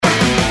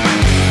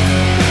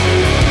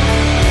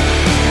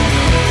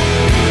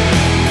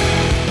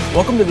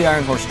Welcome to the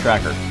Ironhorse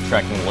Tracker,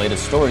 tracking the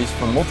latest stories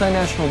from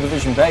multinational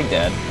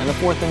Division-Baghdad and the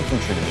 4th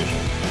Infantry Division.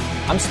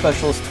 I'm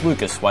Specialist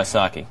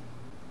Wysocki.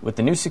 With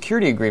the new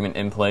security agreement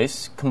in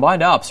place,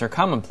 combined ops are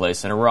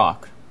commonplace in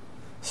Iraq.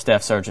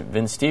 Staff Sgt.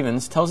 Vin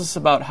Stevens tells us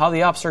about how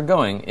the ops are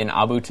going in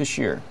Abu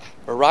Tashir.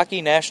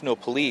 Iraqi National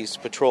Police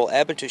patrol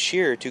Abu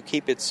Tashir to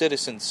keep its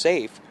citizens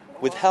safe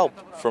with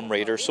help from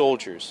Raider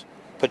soldiers.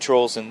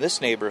 Patrols in this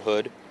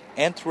neighborhood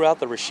and throughout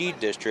the Rashid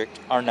district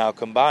are now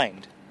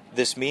combined.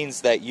 This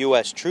means that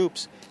U.S.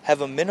 troops have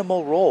a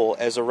minimal role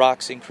as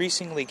Iraq's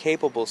increasingly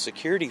capable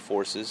security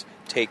forces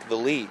take the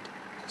lead.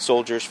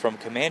 Soldiers from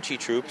Comanche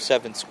Troop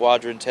 7th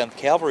Squadron 10th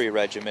Cavalry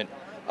Regiment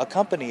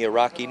accompany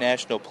Iraqi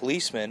National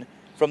Policemen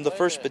from the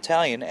 1st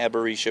Battalion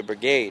Abarisha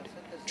Brigade.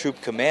 Troop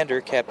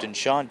Commander Captain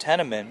Sean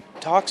Teneman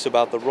talks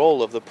about the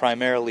role of the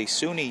primarily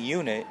Sunni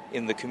unit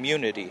in the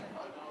community.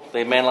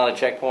 They man a lot of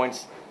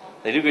checkpoints.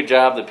 They do a good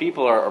job. The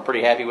people are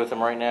pretty happy with them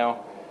right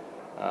now.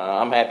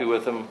 I'm happy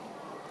with them.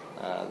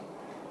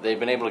 They've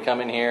been able to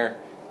come in here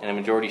in a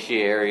majority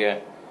Shia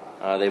area.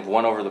 They've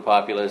won over the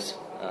populace.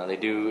 They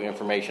do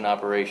information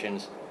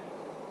operations.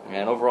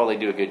 And overall, they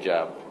do a good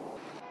job.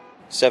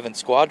 7th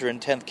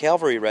Squadron 10th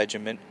Cavalry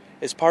Regiment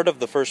is part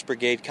of the 1st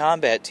Brigade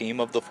combat team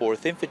of the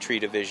 4th Infantry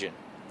Division.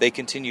 They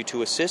continue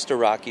to assist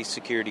Iraqi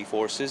security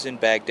forces in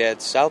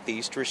Baghdad's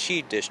southeast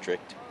Rashid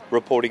district.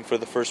 Reporting for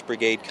the 1st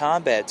Brigade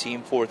combat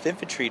team 4th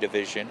Infantry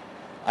Division,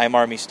 I'm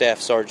Army Staff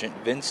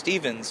Sgt. Vin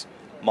Stevens,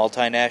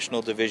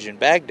 Multinational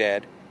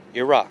Division-Baghdad,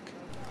 Iraq.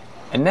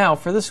 And now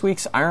for this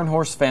week's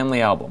Ironhorse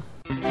Family Album.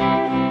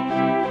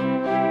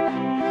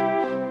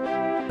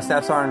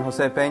 Staff Sgt.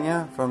 Jose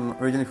Pena,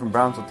 originally from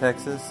Brownsville,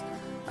 Texas.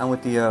 I'm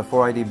with the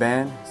 4ID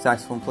band,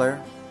 saxophone player.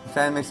 The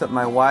family makes up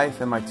my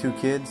wife and my 2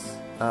 kids,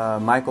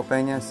 Michael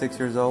Pena, 6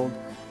 years old,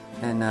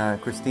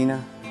 and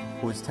Christina,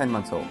 who is 10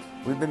 months old.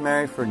 We've been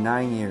married for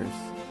 9 years.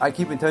 I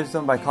keep in touch with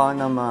them by calling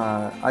them.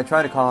 I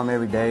try to call them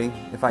every day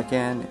if I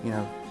can,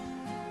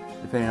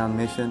 depending on the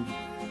mission.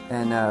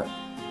 And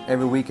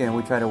every weekend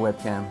we try to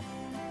webcam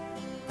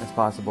as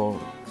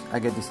possible. I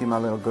get to see my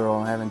little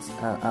girl. I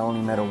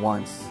only met her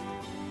once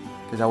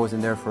because I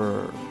wasn't there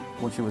for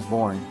when she was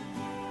born.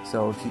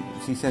 So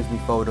she sends me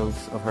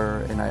photos of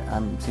her, and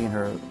I'm seeing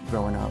her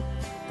growing up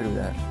through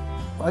that.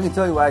 Well, I can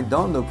tell you what I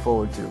don't look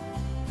forward to.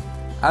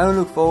 I don't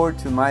look forward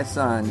to my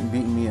son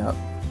beating me up.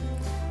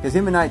 Because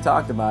him and I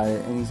talked about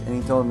it, and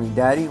he told me,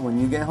 Daddy, when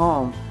you get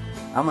home,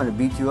 I'm going to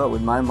beat you up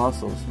with my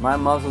muscles. My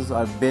muscles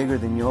are bigger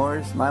than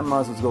yours. My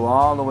muscles go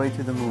all the way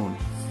to the moon.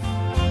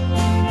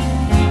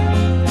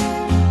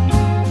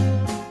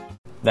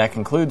 That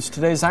concludes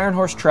today's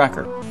Ironhorse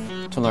Tracker.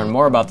 To learn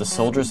more about the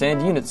soldiers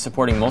and units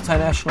supporting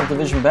Multinational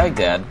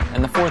Division-Baghdad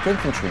and the 4th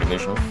Infantry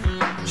Division,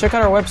 check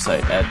out our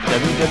website at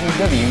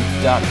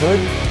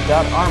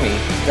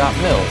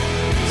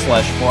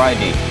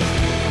www.hood.army.mil/4ID.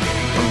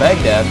 From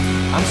Baghdad,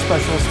 I'm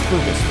Specialist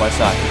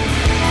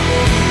Wysocki.